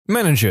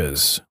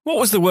Managers. What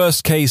was the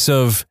worst case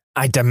of,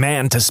 "I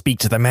demand to speak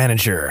to the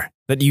manager,"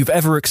 that you've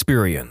ever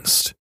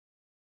experienced?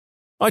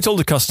 I told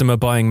a customer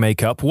buying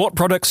makeup what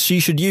products she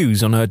should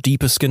use on her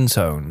deeper skin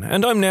tone,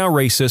 and I'm now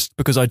racist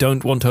because I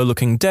don't want her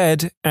looking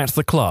dead at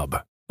the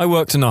club. I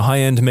worked in a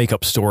high-end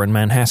makeup store in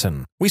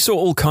Manhattan. We saw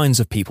all kinds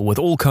of people with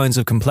all kinds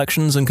of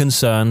complexions and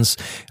concerns,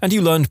 and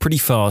you learned pretty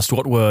fast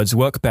what words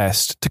work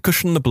best to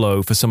cushion the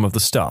blow for some of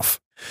the stuff.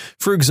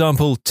 For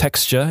example,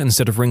 texture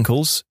instead of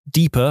wrinkles,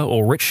 deeper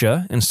or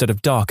richer instead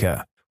of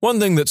darker. One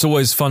thing that's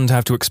always fun to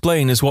have to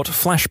explain is what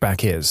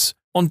flashback is.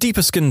 On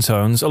deeper skin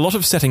tones, a lot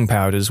of setting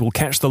powders will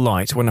catch the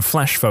light when a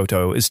flash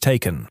photo is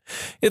taken.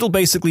 It'll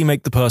basically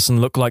make the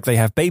person look like they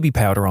have baby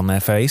powder on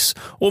their face,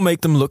 or make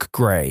them look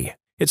grey.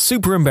 It's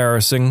super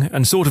embarrassing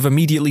and sort of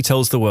immediately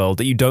tells the world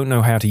that you don't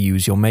know how to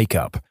use your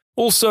makeup.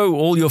 Also,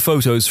 all your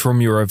photos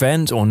from your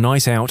event or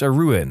night out are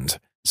ruined,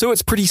 so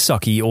it's pretty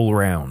sucky all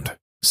around.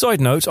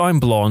 Side note, I'm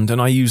blonde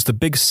and I use the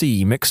Big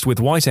C mixed with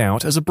white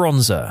out as a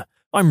bronzer.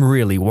 I'm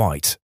really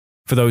white.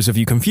 For those of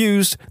you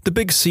confused, the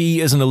Big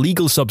C is an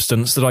illegal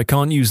substance that I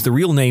can't use the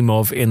real name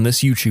of in this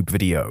YouTube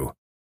video.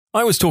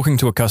 I was talking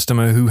to a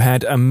customer who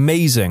had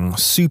amazing,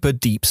 super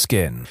deep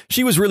skin.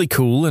 She was really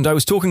cool and I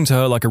was talking to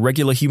her like a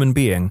regular human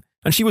being,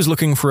 and she was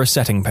looking for a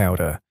setting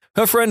powder.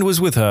 Her friend was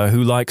with her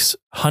who likes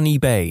honey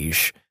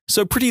beige,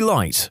 so pretty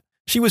light.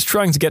 She was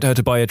trying to get her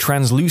to buy a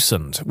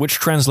translucent, which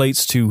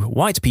translates to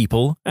white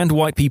people and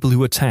white people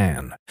who are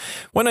tan.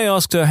 When I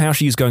asked her how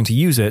she's going to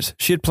use it,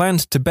 she had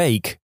planned to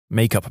bake,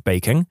 makeup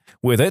baking,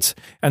 with it,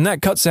 and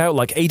that cuts out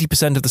like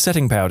 80% of the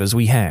setting powders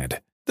we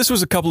had. This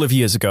was a couple of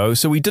years ago,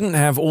 so we didn't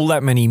have all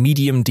that many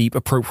medium-deep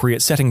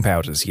appropriate setting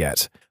powders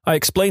yet. I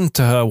explained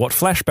to her what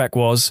flashback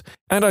was,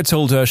 and I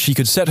told her she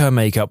could set her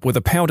makeup with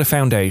a powder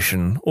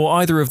foundation or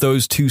either of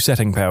those two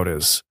setting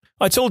powders.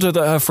 I told her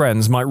that her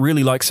friends might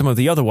really like some of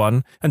the other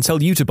one and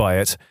tell you to buy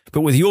it,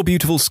 but with your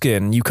beautiful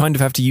skin, you kind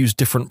of have to use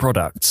different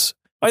products.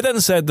 I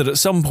then said that at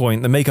some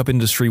point the makeup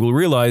industry will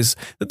realize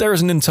that there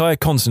is an entire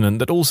continent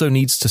that also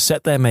needs to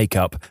set their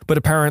makeup, but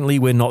apparently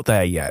we're not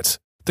there yet.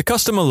 The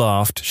customer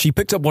laughed, she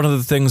picked up one of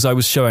the things I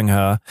was showing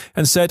her,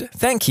 and said,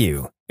 "Thank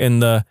you," in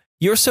the,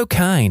 "You're so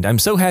kind, I'm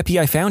so happy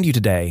I found you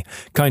today,"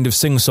 kind of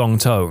sing-song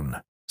tone.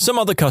 Some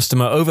other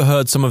customer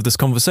overheard some of this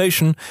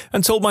conversation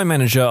and told my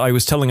manager I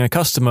was telling a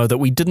customer that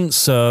we didn't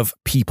serve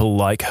people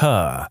like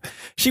her.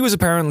 She was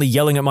apparently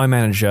yelling at my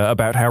manager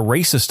about how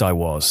racist I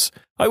was.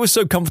 I was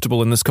so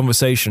comfortable in this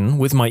conversation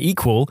with my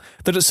equal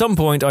that at some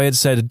point I had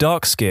said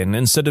dark skin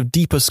instead of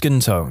deeper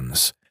skin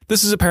tones.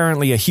 This is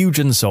apparently a huge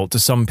insult to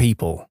some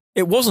people.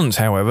 It wasn't,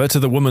 however, to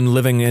the woman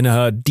living in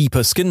her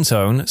deeper skin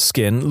tone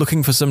skin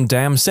looking for some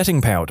damn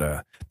setting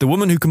powder. The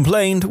woman who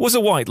complained was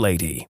a white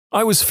lady.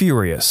 I was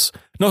furious.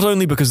 Not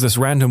only because this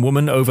random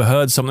woman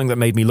overheard something that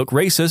made me look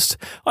racist,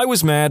 I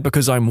was mad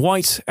because I'm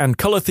white and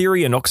color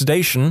theory and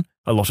oxidation,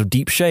 a lot of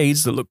deep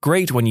shades that look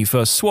great when you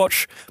first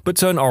swatch, but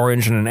turn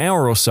orange in an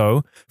hour or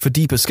so, for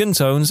deeper skin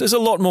tones is a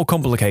lot more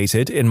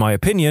complicated, in my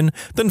opinion,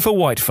 than for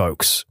white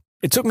folks.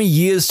 It took me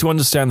years to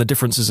understand the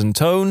differences in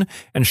tone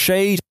and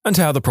shade and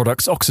how the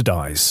products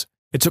oxidize.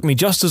 It took me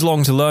just as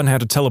long to learn how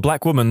to tell a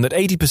black woman that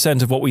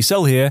 80% of what we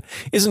sell here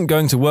isn't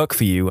going to work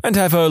for you and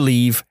have her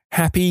leave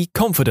happy,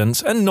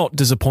 confident, and not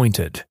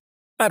disappointed.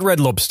 At Red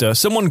Lobster,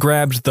 someone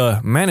grabbed the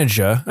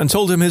manager and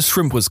told him his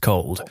shrimp was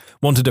cold,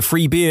 wanted a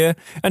free beer,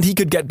 and he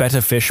could get better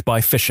fish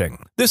by fishing.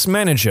 This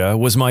manager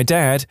was my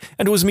dad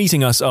and was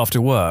meeting us after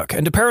work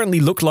and apparently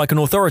looked like an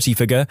authority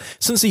figure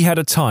since he had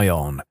a tie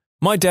on.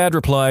 My dad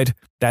replied,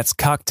 "That's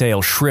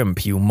cocktail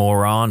shrimp, you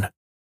moron."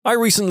 I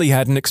recently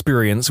had an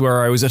experience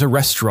where I was at a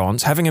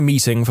restaurant having a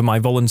meeting for my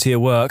volunteer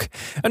work,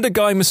 and a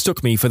guy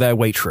mistook me for their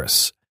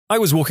waitress. I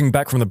was walking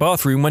back from the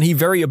bathroom when he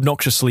very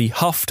obnoxiously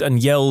huffed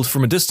and yelled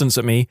from a distance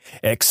at me,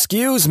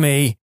 "Excuse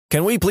me,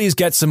 can we please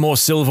get some more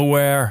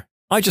silverware?"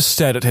 I just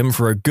stared at him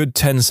for a good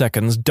 10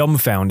 seconds,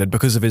 dumbfounded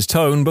because of his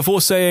tone,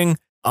 before saying,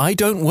 "I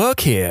don't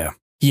work here."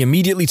 He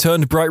immediately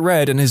turned bright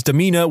red and his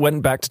demeanor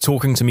went back to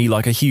talking to me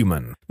like a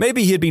human.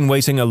 Maybe he had been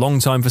waiting a long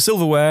time for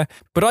silverware,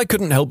 but I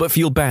couldn't help but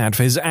feel bad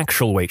for his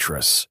actual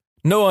waitress.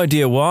 No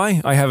idea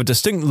why, I have a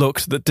distinct look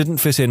that didn't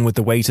fit in with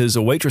the waiters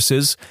or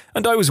waitresses,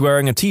 and I was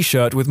wearing a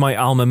t-shirt with my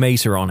alma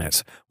mater on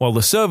it, while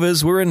the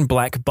servers were in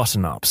black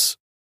button-ups.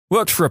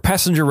 Worked for a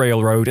passenger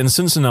railroad in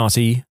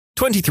Cincinnati,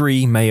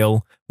 23,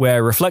 male,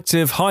 wear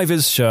reflective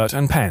high-vis shirt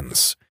and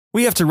pants.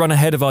 We have to run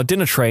ahead of our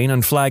dinner train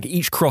and flag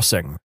each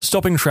crossing,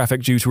 stopping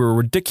traffic due to a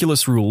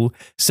ridiculous rule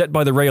set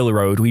by the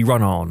railroad we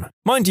run on.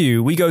 Mind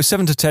you, we go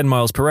 7 to 10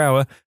 miles per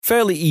hour,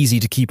 fairly easy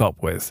to keep up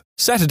with.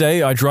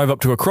 Saturday, I drive up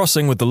to a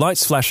crossing with the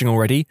lights flashing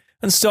already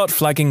and start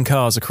flagging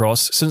cars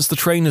across since the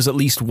train is at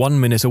least 1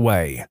 minute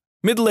away.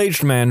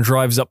 Middle-aged man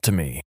drives up to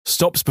me,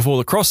 stops before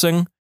the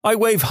crossing, I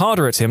wave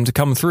harder at him to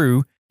come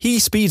through. He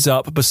speeds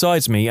up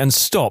beside me and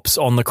stops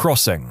on the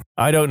crossing.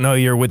 "I don't know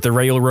you're with the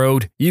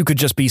railroad. You could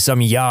just be some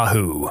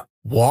yahoo."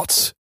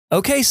 "What?"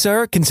 "Okay,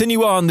 sir,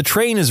 continue on. The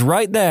train is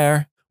right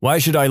there." "Why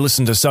should I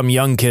listen to some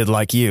young kid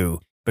like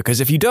you?" "Because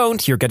if you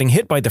don't, you're getting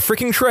hit by the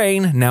freaking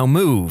train. Now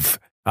move."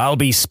 "I'll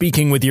be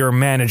speaking with your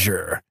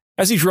manager."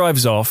 As he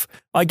drives off,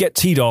 I get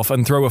teed off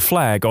and throw a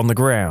flag on the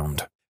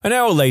ground. An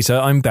hour later,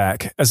 I'm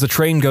back as the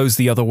train goes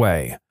the other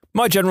way.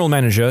 My general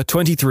manager,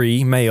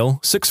 23, male,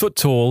 6 foot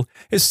tall,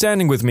 is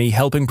standing with me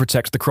helping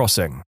protect the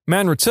crossing.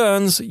 Man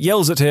returns,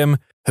 yells at him,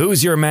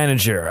 "Who's your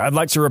manager? I'd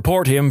like to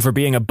report him for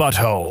being a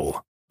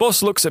butthole."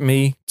 Boss looks at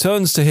me,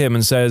 turns to him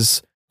and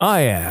says, "I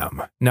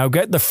am. Now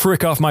get the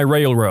frick off my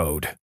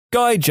railroad."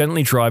 Guy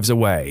gently drives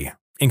away.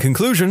 In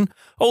conclusion,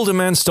 older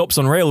man stops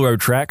on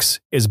railroad tracks,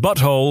 is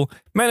butthole,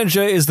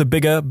 manager is the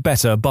bigger,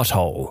 better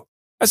butthole.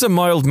 As a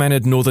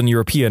mild-mannered Northern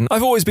European,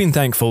 I've always been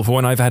thankful for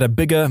when I've had a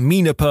bigger,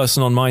 meaner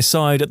person on my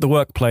side at the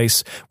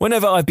workplace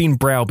whenever I've been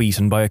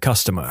browbeaten by a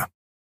customer.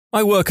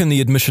 I work in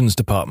the admissions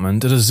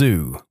department at a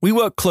zoo. We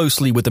work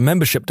closely with the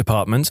membership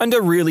department and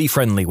are really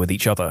friendly with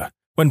each other.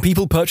 When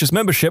people purchase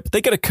membership,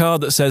 they get a card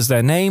that says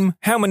their name,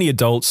 how many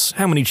adults,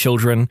 how many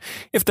children,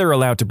 if they're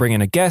allowed to bring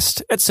in a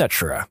guest,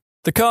 etc.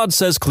 The card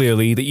says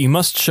clearly that you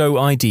must show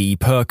ID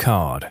per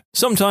card.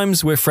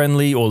 Sometimes we're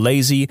friendly or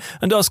lazy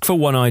and ask for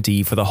one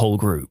ID for the whole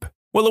group.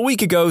 Well, a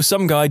week ago,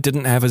 some guy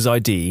didn't have his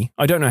ID.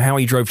 I don't know how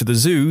he drove to the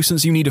zoo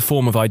since you need a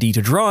form of ID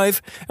to drive,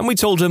 and we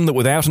told him that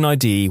without an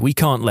ID, we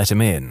can't let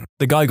him in.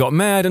 The guy got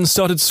mad and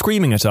started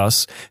screaming at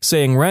us,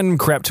 saying random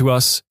crap to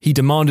us. He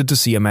demanded to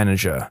see a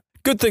manager.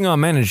 Good thing our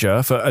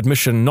manager, for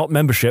admission not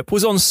membership,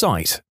 was on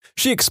site.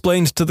 She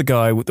explained to the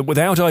guy that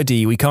without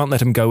ID, we can't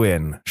let him go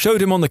in,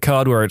 showed him on the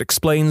card where it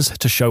explains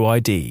to show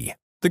ID.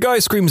 The guy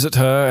screams at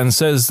her and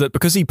says that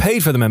because he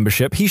paid for the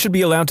membership, he should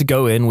be allowed to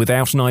go in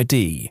without an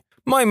ID.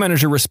 My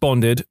manager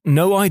responded,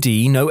 "No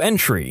ID, no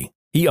entry."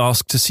 He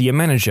asked to see a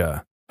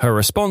manager. Her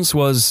response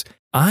was,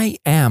 "I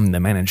am the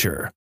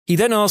manager." He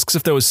then asks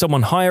if there was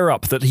someone higher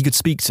up that he could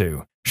speak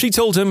to. She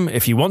told him,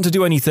 "If you want to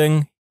do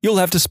anything, you'll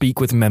have to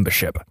speak with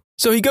membership."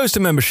 So he goes to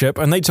membership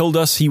and they told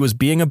us he was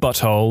being a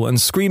butthole and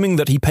screaming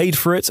that he paid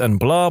for it and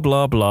blah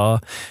blah blah.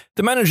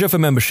 The manager for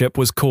membership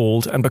was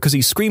called, and because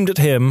he screamed at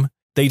him,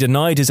 they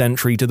denied his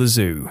entry to the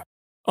zoo.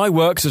 I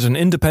worked at an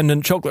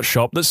independent chocolate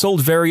shop that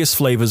sold various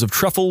flavors of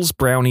truffles,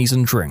 brownies,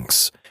 and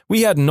drinks.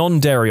 We had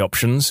non-dairy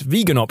options,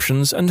 vegan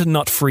options, and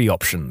nut-free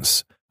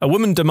options. A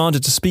woman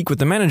demanded to speak with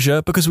the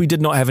manager because we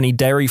did not have any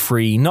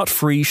dairy-free,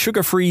 nut-free,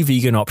 sugar-free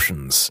vegan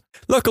options.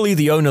 Luckily,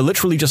 the owner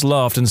literally just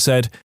laughed and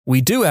said, "We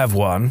do have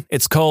one.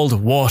 It's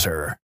called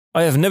water."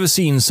 I have never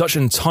seen such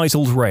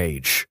entitled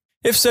rage.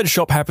 If said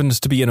shop happened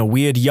to be in a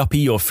weird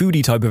yuppie or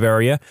foodie type of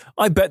area,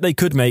 I bet they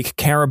could make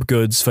carob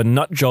goods for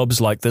nut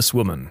jobs like this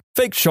woman.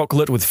 Fake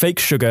chocolate with fake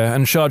sugar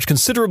and charge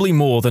considerably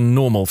more than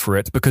normal for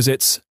it because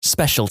it's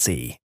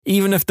specialty.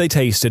 Even if they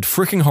tasted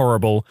fricking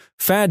horrible,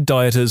 fad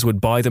dieters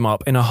would buy them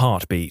up in a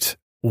heartbeat.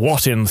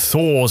 What in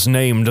Thor's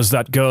name does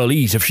that girl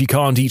eat if she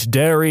can't eat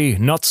dairy,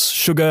 nuts,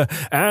 sugar,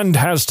 and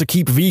has to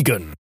keep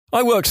vegan?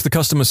 I worked the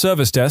customer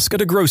service desk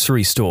at a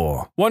grocery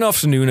store. One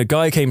afternoon, a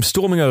guy came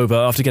storming over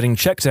after getting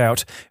checked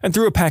out and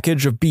threw a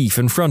package of beef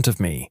in front of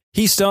me.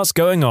 He starts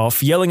going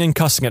off, yelling and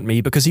cussing at me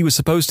because he was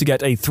supposed to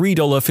get a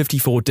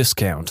 $3.54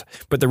 discount,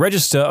 but the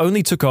register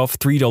only took off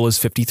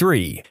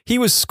 $3.53. He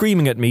was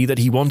screaming at me that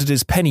he wanted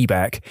his penny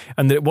back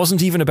and that it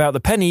wasn't even about the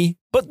penny,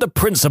 but the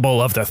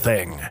principle of the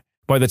thing.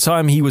 By the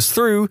time he was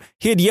through,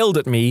 he had yelled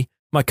at me,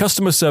 my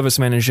customer service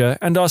manager,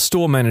 and our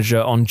store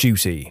manager on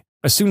duty.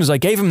 As soon as I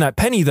gave him that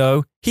penny,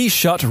 though, he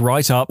shut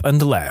right up and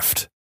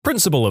left.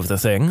 Principle of the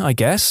thing, I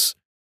guess.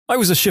 I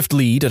was a shift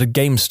lead at a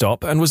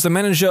GameStop and was the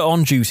manager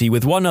on duty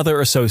with one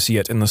other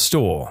associate in the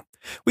store.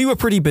 We were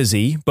pretty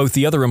busy, both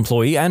the other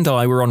employee and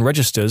I were on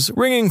registers,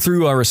 ringing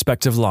through our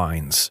respective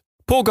lines.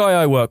 Poor guy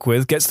I work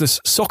with gets this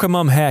soccer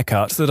mum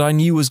haircut that I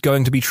knew was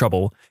going to be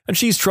trouble, and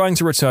she's trying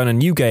to return a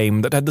new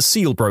game that had the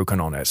seal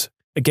broken on it.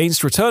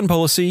 Against return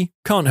policy,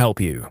 can't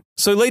help you.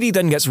 So lady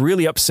then gets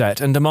really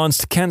upset and demands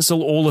to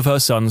cancel all of her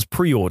son's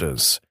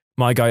pre-orders.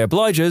 My guy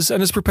obliges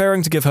and is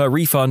preparing to give her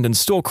refund and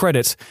store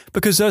credit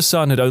because her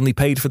son had only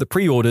paid for the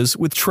pre-orders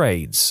with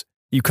trades.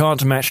 You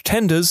can't match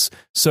tenders,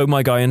 so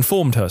my guy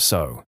informed her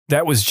so.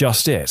 That was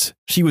just it.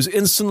 She was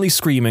instantly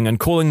screaming and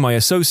calling my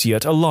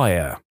associate a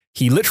liar.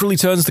 He literally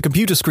turns the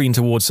computer screen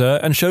towards her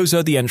and shows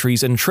her the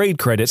entries in trade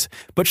credit,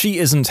 but she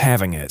isn't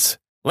having it.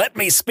 "Let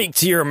me speak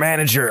to your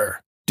manager."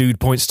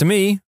 Dude points to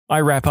me, I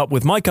wrap up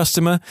with my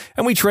customer,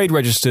 and we trade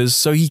registers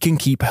so he can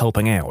keep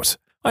helping out.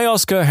 I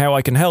ask her how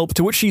I can help,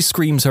 to which she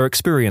screams her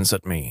experience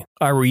at me.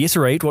 I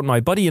reiterate what my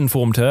buddy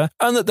informed her,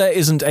 and that there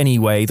isn't any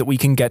way that we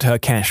can get her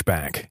cash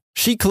back.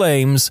 She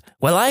claims,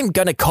 "Well, I'm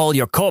gonna call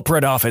your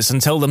corporate office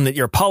and tell them that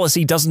your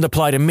policy doesn't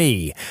apply to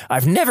me.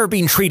 I've never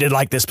been treated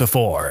like this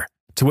before."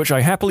 To which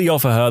I happily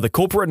offer her the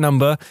corporate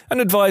number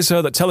and advise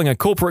her that telling a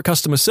corporate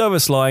customer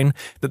service line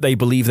that they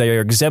believe they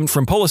are exempt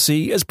from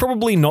policy is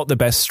probably not the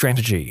best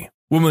strategy.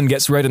 Woman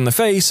gets red in the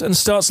face and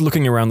starts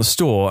looking around the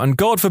store, and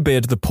God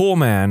forbid the poor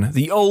man,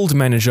 the old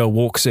manager,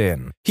 walks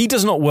in. He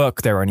does not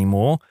work there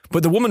anymore,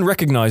 but the woman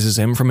recognizes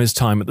him from his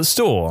time at the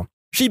store.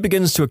 She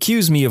begins to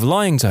accuse me of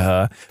lying to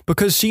her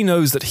because she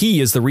knows that he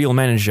is the real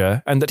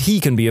manager and that he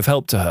can be of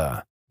help to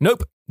her.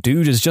 Nope,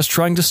 dude is just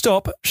trying to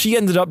stop. She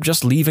ended up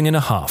just leaving in a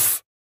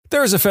huff.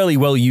 There is a fairly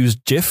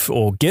well-used GIF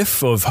or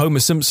GIF of Homer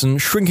Simpson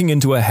shrinking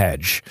into a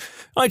hedge.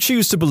 I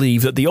choose to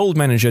believe that the old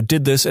manager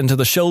did this into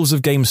the shelves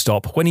of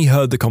GameStop when he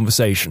heard the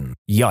conversation.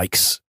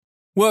 Yikes.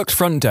 Worked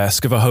front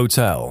desk of a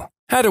hotel.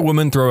 Had a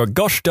woman throw a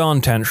gosh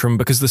darn tantrum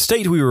because the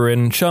state we were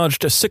in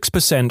charged a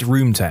 6%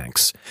 room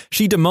tax.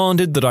 She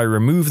demanded that I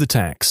remove the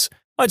tax.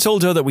 I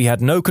told her that we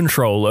had no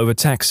control over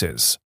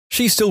taxes.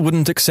 She still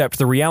wouldn't accept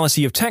the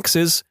reality of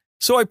taxes,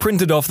 so I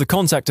printed off the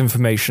contact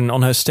information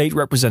on her state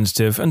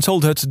representative and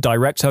told her to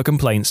direct her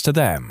complaints to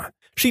them.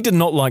 She did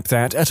not like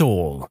that at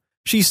all.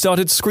 She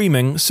started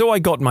screaming, so I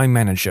got my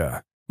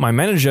manager. My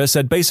manager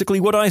said basically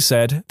what I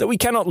said, that we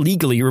cannot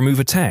legally remove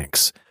a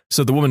tax.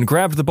 So the woman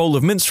grabbed the bowl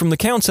of mints from the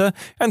counter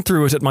and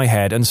threw it at my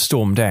head and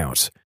stormed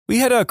out. We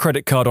had her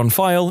credit card on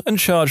file and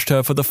charged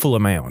her for the full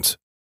amount.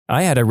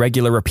 I had a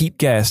regular repeat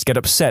guest get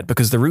upset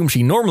because the room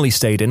she normally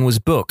stayed in was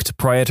booked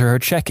prior to her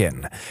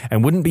check-in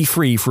and wouldn't be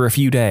free for a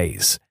few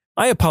days.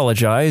 I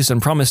apologized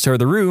and promised her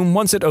the room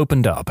once it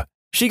opened up.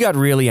 She got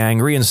really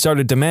angry and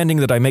started demanding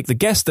that I make the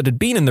guest that had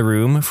been in the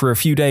room for a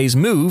few days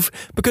move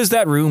because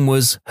that room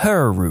was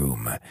her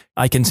room.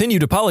 I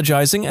continued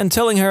apologizing and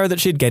telling her that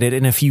she'd get it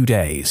in a few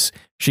days.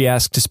 She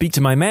asked to speak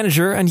to my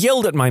manager and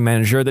yelled at my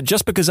manager that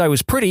just because I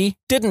was pretty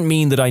didn't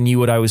mean that I knew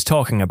what I was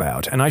talking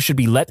about and I should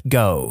be let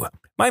go.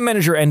 My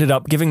manager ended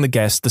up giving the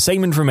guest the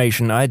same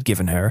information I had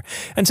given her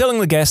and telling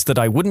the guest that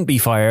I wouldn't be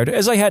fired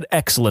as I had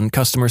excellent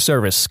customer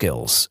service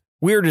skills.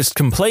 Weirdest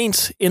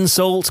complaint,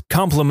 insult,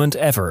 compliment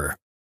ever.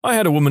 I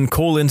had a woman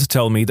call in to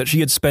tell me that she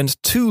had spent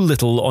too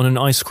little on an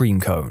ice cream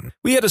cone.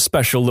 We had a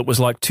special that was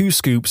like 2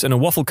 scoops and a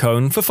waffle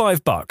cone for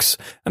 $5,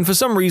 and for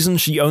some reason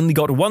she only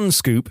got 1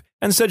 scoop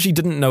and said she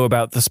didn't know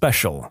about the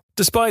special,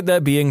 despite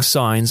there being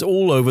signs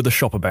all over the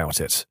shop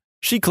about it.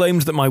 She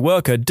claimed that my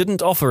worker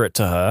didn't offer it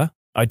to her.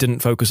 I didn't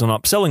focus on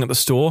upselling at the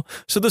store,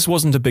 so this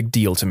wasn't a big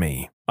deal to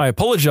me. I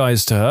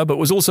apologized to her, but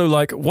was also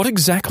like, what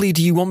exactly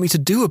do you want me to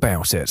do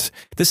about it?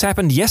 This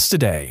happened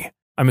yesterday.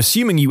 I'm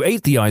assuming you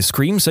ate the ice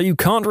cream, so you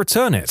can't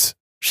return it.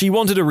 She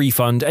wanted a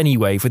refund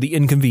anyway for the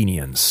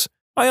inconvenience.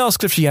 I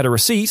asked if she had a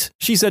receipt.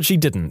 She said she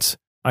didn't.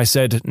 I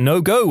said, no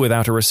go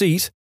without a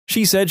receipt.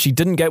 She said she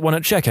didn't get one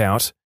at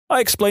checkout. I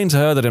explained to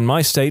her that in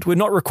my state we're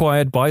not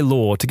required by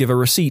law to give a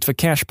receipt for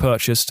cash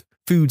purchased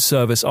food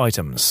service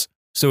items.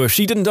 So if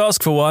she didn't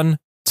ask for one,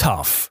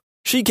 tough.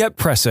 She kept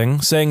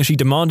pressing, saying she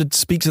demanded to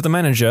speak to the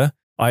manager.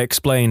 I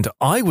explained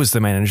I was the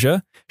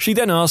manager. She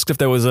then asked if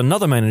there was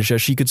another manager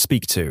she could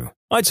speak to.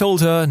 I told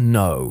her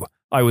no.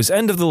 I was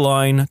end of the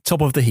line,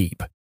 top of the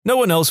heap. No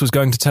one else was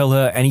going to tell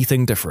her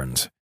anything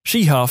different.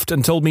 She huffed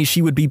and told me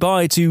she would be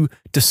by to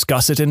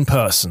discuss it in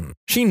person.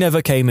 She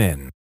never came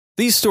in.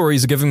 These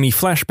stories are giving me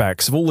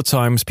flashbacks of all the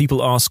times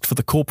people asked for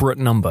the corporate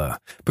number,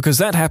 because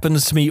that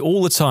happens to me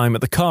all the time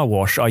at the car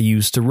wash I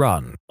used to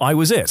run. I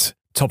was it,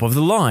 top of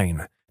the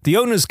line. The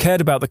owners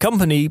cared about the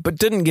company but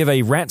didn't give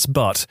a rat's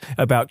butt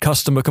about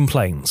customer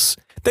complaints.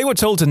 They were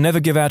told to never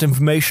give out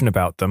information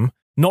about them.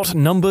 Not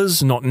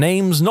numbers, not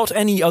names, not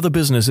any other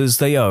businesses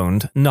they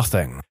owned,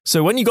 nothing.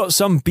 So when you got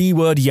some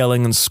B-word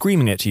yelling and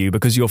screaming at you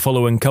because you're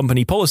following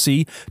company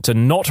policy to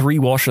not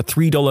rewash a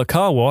 $3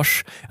 car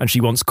wash and she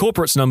wants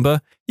corporate's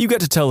number, you get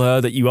to tell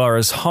her that you are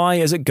as high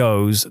as it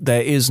goes,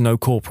 there is no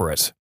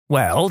corporate.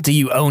 Well, do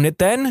you own it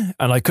then?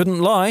 And I couldn't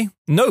lie.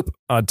 Nope,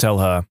 I'd tell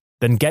her.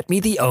 Then get me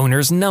the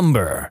owner's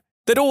number.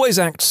 They'd always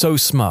act so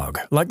smug,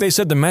 like they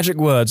said the magic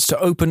words to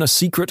open a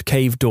secret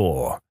cave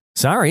door.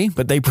 Sorry,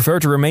 but they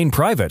prefer to remain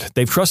private.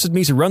 They've trusted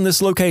me to run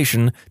this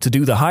location, to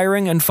do the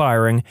hiring and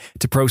firing,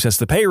 to process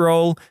the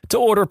payroll, to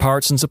order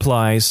parts and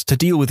supplies, to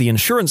deal with the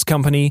insurance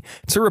company,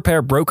 to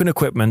repair broken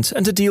equipment,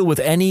 and to deal with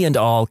any and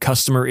all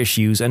customer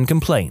issues and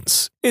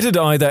complaints. It'd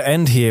either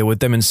end here with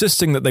them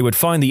insisting that they would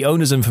find the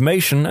owner's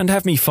information and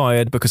have me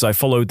fired because I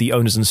followed the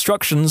owner's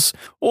instructions,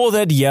 or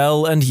they'd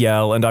yell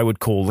and I would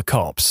call the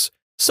cops.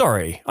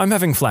 Sorry, I'm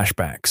having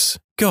flashbacks.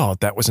 God,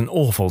 that was an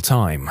awful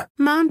time.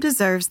 Mom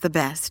deserves the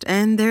best,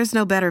 and there's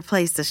no better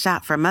place to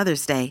shop for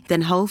Mother's Day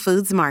than Whole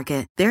Foods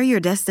Market. They're your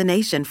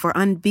destination for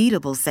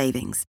unbeatable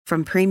savings,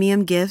 from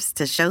premium gifts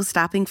to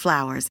show-stopping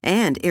flowers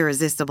and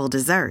irresistible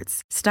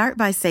desserts. Start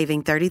by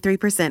saving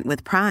 33%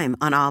 with Prime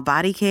on all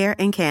body care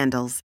and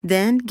candles.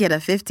 Then get a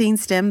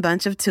 15-stem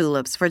bunch of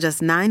tulips for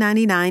just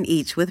 $9.99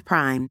 each with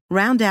Prime.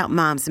 Round out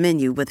Mom's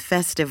menu with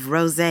festive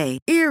rosé,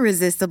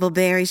 irresistible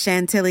berry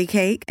chantilly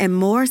cake, and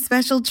more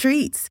special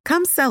treats.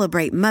 Come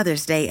celebrate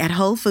Mother's Day at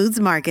Whole Foods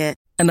Market.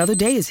 Another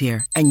day is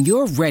here, and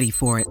you're ready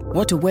for it.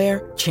 What to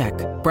wear? Check.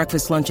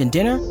 Breakfast, lunch, and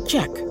dinner?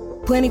 Check.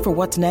 Planning for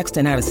what's next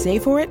and how to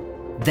save for it?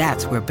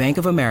 That's where Bank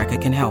of America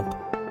can help.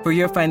 For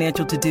your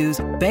financial to-dos,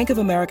 Bank of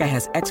America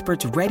has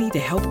experts ready to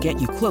help get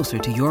you closer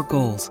to your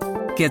goals.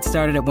 Get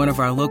started at one of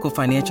our local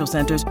financial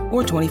centers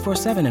or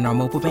 24/7 in our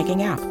mobile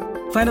banking app.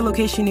 Find a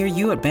location near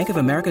you at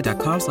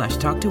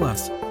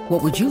bankofamerica.com/talktous.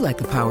 What would you like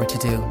the power to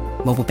do?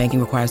 Mobile banking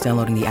requires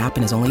downloading the app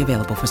and is only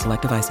available for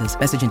select devices.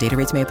 Message and data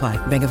rates may apply.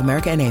 Bank of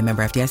America N.A.,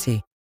 member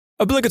FDIC.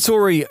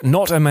 Obligatory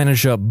not a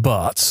manager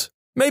but.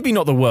 Maybe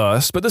not the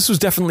worst, but this was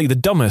definitely the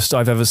dumbest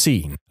I've ever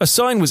seen. A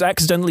sign was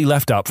accidentally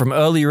left up from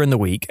earlier in the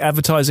week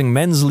advertising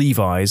men's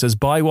Levi's as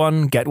buy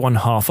one, get one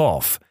half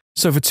off.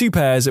 So for 2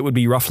 pairs it would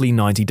be roughly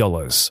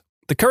 $90.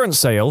 The current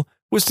sale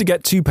was to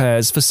get 2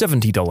 pairs for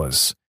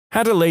 $70.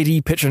 Had a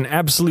lady pitch an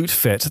absolute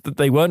fit that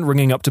they weren't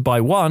ringing up to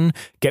buy one,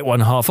 get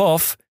one half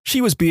off,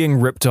 she was being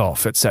ripped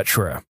off,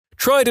 etc.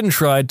 Tried and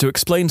tried to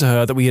explain to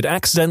her that we had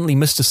accidentally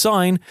missed a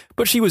sign,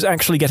 but she was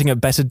actually getting a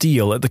better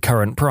deal at the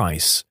current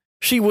price.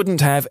 She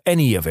wouldn't have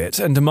any of it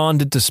and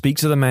demanded to speak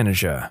to the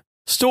manager.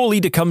 Store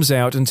leader comes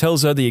out and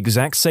tells her the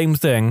exact same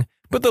thing,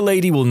 but the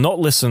lady will not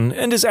listen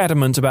and is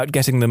adamant about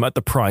getting them at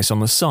the price on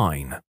the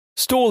sign.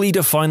 Store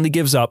leader finally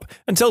gives up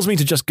and tells me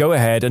to just go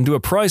ahead and do a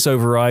price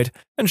override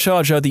and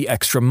charge her the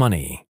extra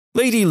money.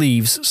 Lady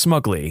leaves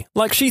smugly,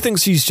 like she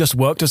thinks she's just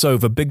worked us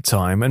over big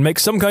time, and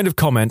makes some kind of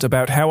comment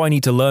about how I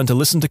need to learn to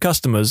listen to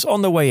customers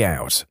on the way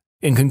out.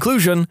 In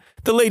conclusion,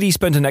 the lady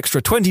spent an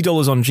extra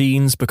 $20 on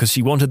jeans because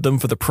she wanted them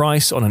for the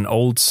price on an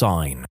old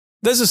sign.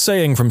 There's a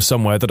saying from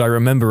somewhere that I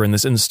remember in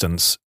this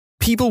instance: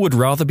 people would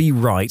rather be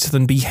right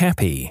than be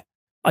happy.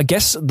 I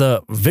guess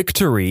the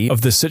victory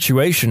of this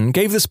situation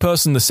gave this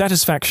person the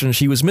satisfaction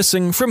she was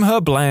missing from her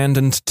bland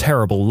and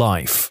terrible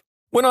life.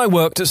 When I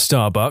worked at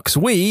Starbucks,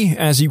 we,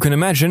 as you can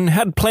imagine,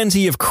 had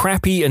plenty of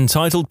crappy,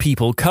 entitled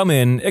people come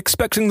in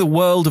expecting the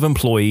world of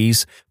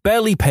employees,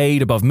 barely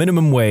paid above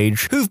minimum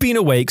wage, who've been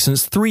awake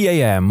since 3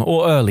 a.m.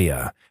 or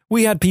earlier.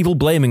 We had people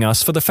blaming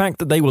us for the fact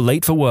that they were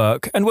late for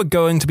work and were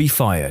going to be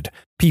fired.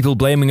 People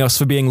blaming us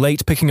for being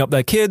late picking up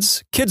their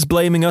kids, kids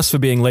blaming us for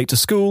being late to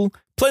school.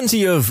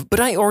 Plenty of, "But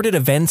I ordered a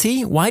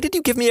venti, why did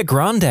you give me a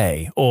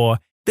grande?" Or,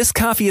 "This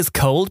coffee is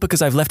cold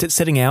because I've left it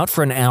sitting out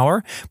for an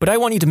hour, but I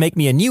want you to make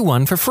me a new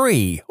one for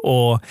free."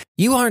 Or,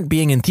 "You aren't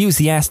being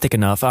enthusiastic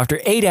enough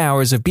after 8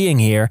 hours of being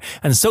here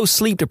and so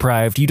sleep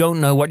deprived you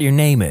don't know what your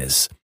name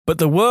is." But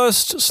the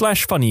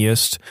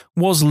worst/funniest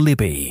was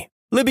Libby.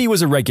 Libby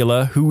was a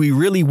regular who we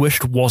really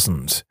wished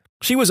wasn't.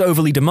 She was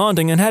overly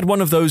demanding and had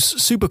one of those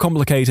super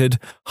complicated,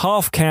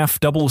 half-calf,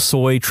 double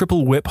soy,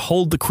 triple whip,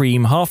 hold the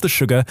cream, half the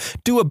sugar,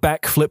 do a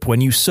backflip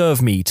when you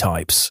serve me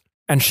types.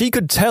 And she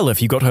could tell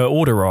if you got her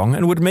order wrong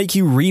and would make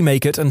you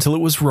remake it until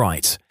it was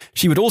right.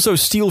 She would also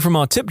steal from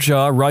our tip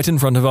jar right in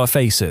front of our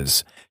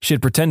faces.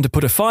 She'd pretend to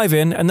put a 5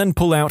 in and then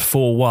pull out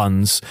 4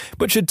 ones,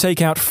 but she'd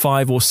take out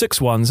 5 or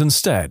 6 ones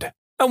instead.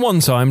 And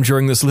one time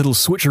during this little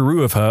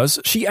switcheroo of hers,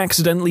 she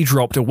accidentally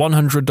dropped a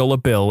 $100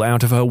 bill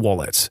out of her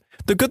wallet.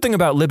 The good thing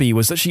about Libby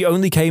was that she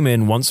only came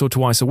in once or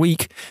twice a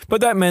week,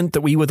 but that meant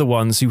that we were the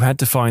ones who had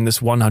to find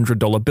this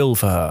 $100 bill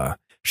for her.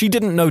 She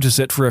didn't notice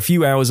it for a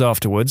few hours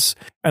afterwards,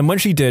 and when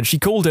she did, she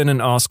called in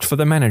and asked for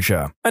the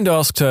manager, and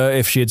asked her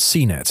if she had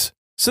seen it.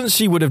 Since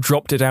she would have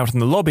dropped it out in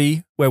the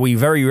lobby, where we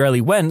very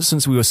rarely went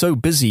since we were so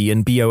busy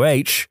in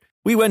BOH,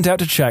 we went out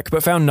to check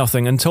but found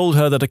nothing and told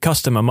her that a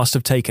customer must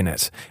have taken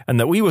it,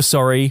 and that we were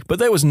sorry, but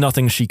there was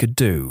nothing she could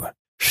do.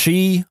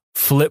 She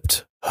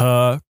flipped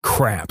her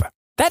crap.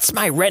 "That's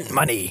my rent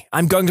money.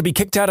 I'm going to be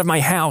kicked out of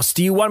my house.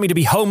 Do you want me to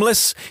be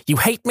homeless? You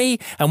hate me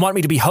and want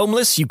me to be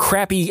homeless, you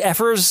crappy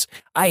effers?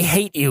 I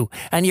hate you,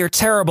 and you're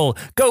terrible.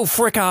 Go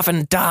frick off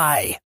and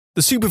die."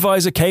 The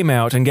supervisor came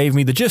out and gave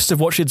me the gist of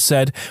what she'd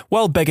said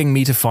while begging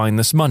me to find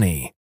this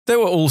money. There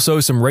were also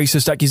some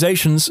racist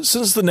accusations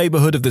since the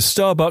neighborhood of this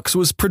Starbucks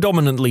was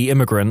predominantly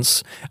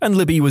immigrants, and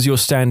Libby was your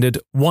standard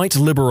white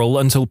liberal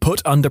until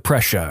put under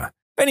pressure.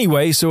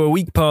 Anyway, so a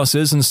week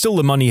passes and still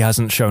the money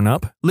hasn't shown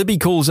up. Libby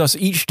calls us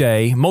each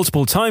day,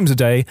 multiple times a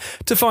day,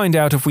 to find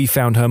out if we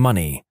found her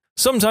money.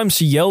 Sometimes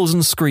she yells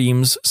and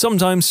screams,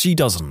 sometimes she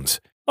doesn't.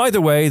 Either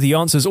way, the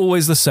answer's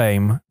always the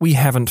same: we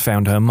haven't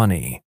found her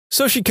money.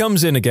 So she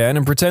comes in again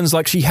and pretends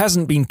like she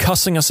hasn't been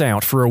cussing us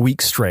out for a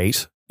week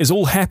straight, is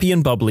all happy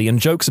and bubbly and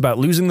jokes about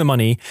losing the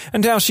money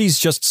and how she's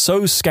just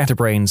so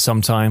scatterbrained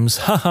sometimes,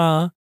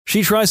 haha.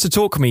 She tries to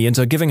talk me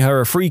into giving her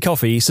a free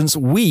coffee since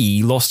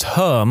we lost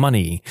her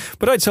money,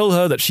 but I tell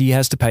her that she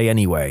has to pay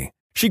anyway.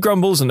 She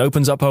grumbles and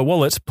opens up her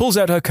wallet, pulls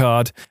out her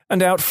card,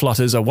 and out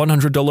flutters a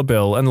 $100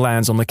 bill and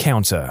lands on the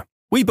counter.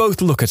 We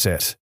both look at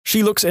it.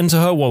 She looks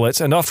into her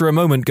wallet and after a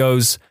moment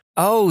goes,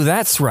 "Oh,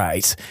 that's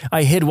right.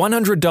 I hid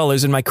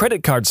 $100 in my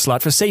credit card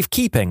slot for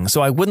safekeeping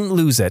so I wouldn't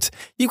lose it.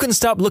 You can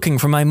stop looking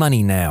for my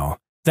money now."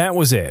 That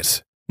was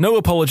it. No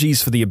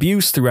apologies for the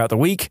abuse throughout the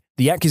week,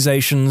 the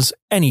accusations,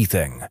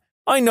 anything.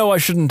 I know I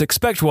shouldn't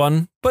expect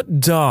one, but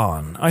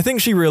darn, I think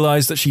she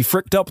realized that she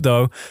fricked up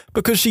though,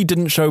 because she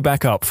didn't show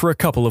back up for a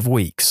couple of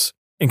weeks.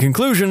 In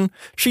conclusion,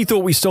 she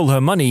thought we stole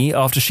her money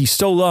after she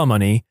stole our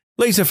money,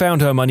 later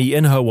found her money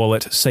in her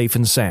wallet safe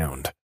and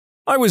sound.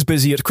 I was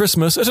busy at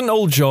Christmas at an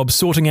old job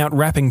sorting out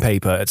wrapping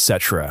paper,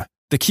 etc.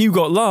 The queue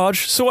got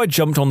large, so I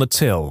jumped on the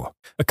till.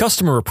 A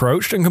customer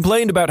approached and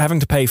complained about having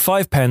to pay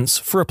 5 pence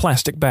for a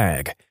plastic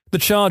bag. The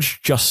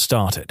charge just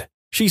started.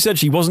 She said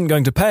she wasn't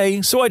going to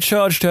pay, so I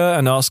charged her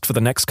and asked for the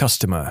next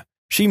customer.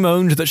 She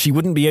moaned that she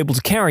wouldn't be able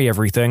to carry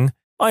everything.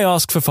 I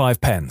asked for 5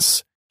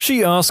 pence.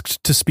 She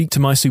asked to speak to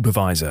my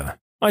supervisor.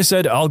 I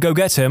said I'll go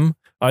get him.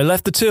 I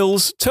left the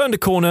tills, turned a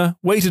corner,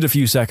 waited a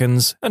few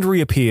seconds, and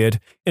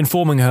reappeared,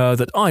 informing her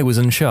that I was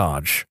in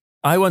charge.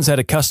 I once had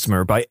a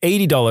customer buy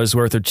 $80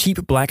 worth of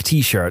cheap black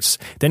t-shirts,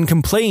 then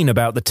complain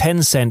about the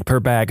 10-cent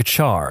per bag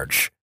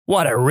charge.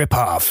 What a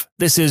ripoff!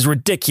 This is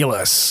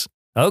ridiculous!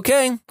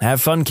 Okay, have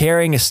fun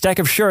carrying a stack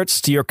of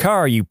shirts to your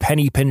car, you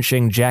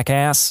penny-pinching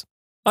jackass.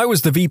 I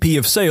was the VP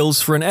of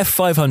sales for an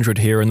F500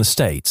 here in the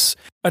States.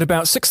 At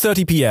about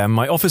 6:30 p.m.,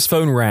 my office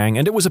phone rang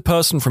and it was a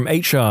person from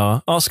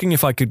HR asking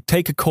if I could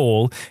take a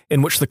call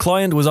in which the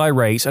client was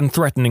irate and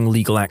threatening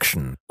legal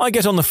action. I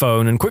get on the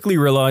phone and quickly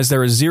realize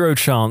there is zero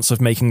chance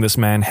of making this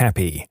man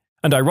happy.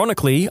 And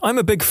ironically, I'm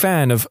a big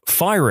fan of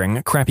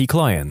firing crappy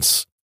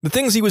clients. The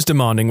things he was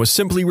demanding was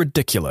simply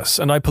ridiculous,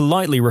 and I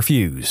politely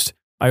refused.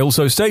 I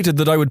also stated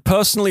that I would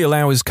personally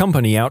allow his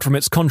company out from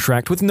its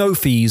contract with no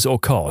fees or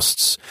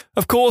costs.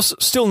 Of course,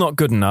 still not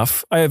good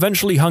enough, I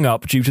eventually hung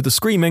up due to the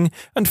screaming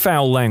and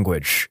foul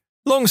language.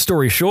 Long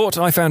story short,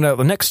 I found out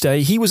the next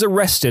day he was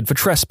arrested for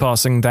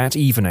trespassing that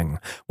evening,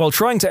 while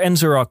trying to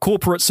enter our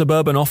corporate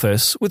suburban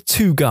office with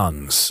 2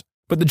 guns.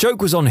 But the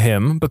joke was on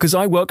him because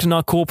I worked in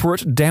our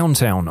corporate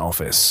downtown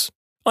office.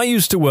 I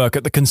used to work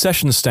at the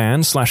concession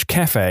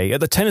stand/cafe at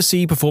the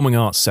Tennessee Performing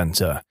Arts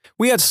Center.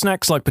 We had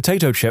snacks like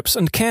potato chips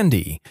and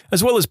candy,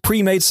 as well as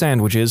pre-made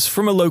sandwiches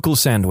from a local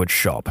sandwich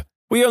shop.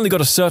 We only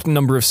got a certain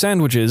number of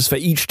sandwiches for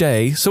each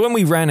day, so when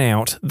we ran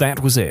out,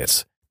 that was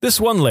it. This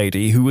one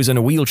lady, who was in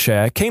a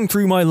wheelchair, came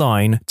through my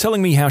line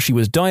telling me how she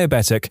was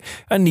diabetic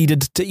and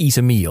needed to eat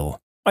a meal.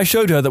 I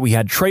showed her that we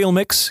had trail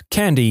mix,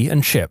 candy,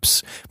 and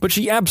chips, but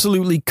she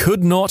absolutely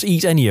could not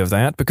eat any of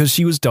that because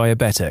she was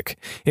diabetic.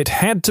 It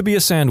had to be a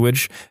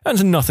sandwich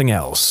and nothing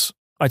else.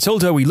 I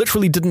told her we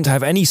literally didn't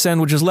have any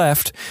sandwiches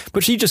left,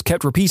 but she just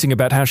kept repeating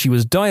about how she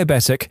was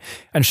diabetic,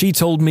 and she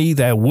told me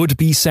there would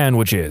be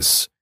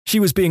sandwiches.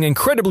 She was being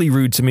incredibly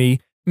rude to me,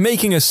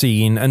 making a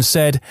scene, and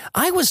said,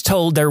 "I was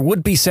told there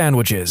would be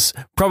sandwiches,"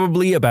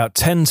 probably about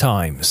 10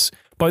 times.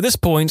 By this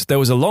point, there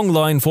was a long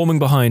line forming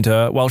behind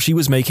her while she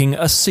was making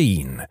a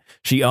scene.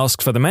 She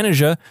asked for the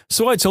manager,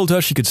 so I told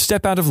her she could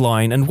step out of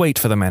line and wait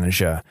for the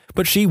manager,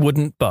 but she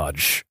wouldn't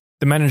budge.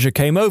 The manager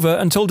came over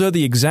and told her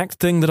the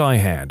exact thing that I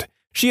had.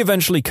 She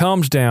eventually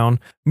calmed down,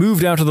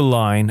 moved out of the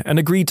line, and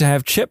agreed to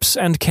have chips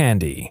and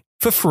candy.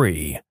 For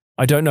free.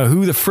 I don't know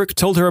who the frick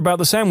told her about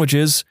the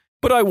sandwiches,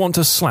 but I want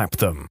to slap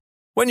them.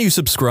 When you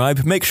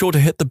subscribe, make sure to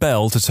hit the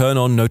bell to turn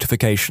on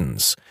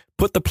notifications.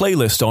 Put the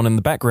playlist on in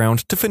the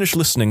background to finish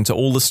listening to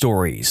all the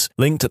stories,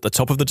 linked at the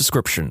top of the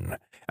description.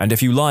 And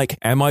if you like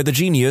Am I the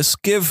Genius,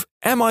 give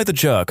Am I the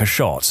Jerk a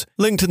shot,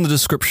 linked in the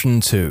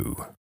description too.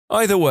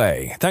 Either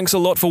way, thanks a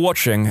lot for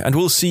watching, and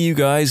we'll see you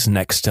guys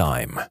next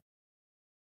time.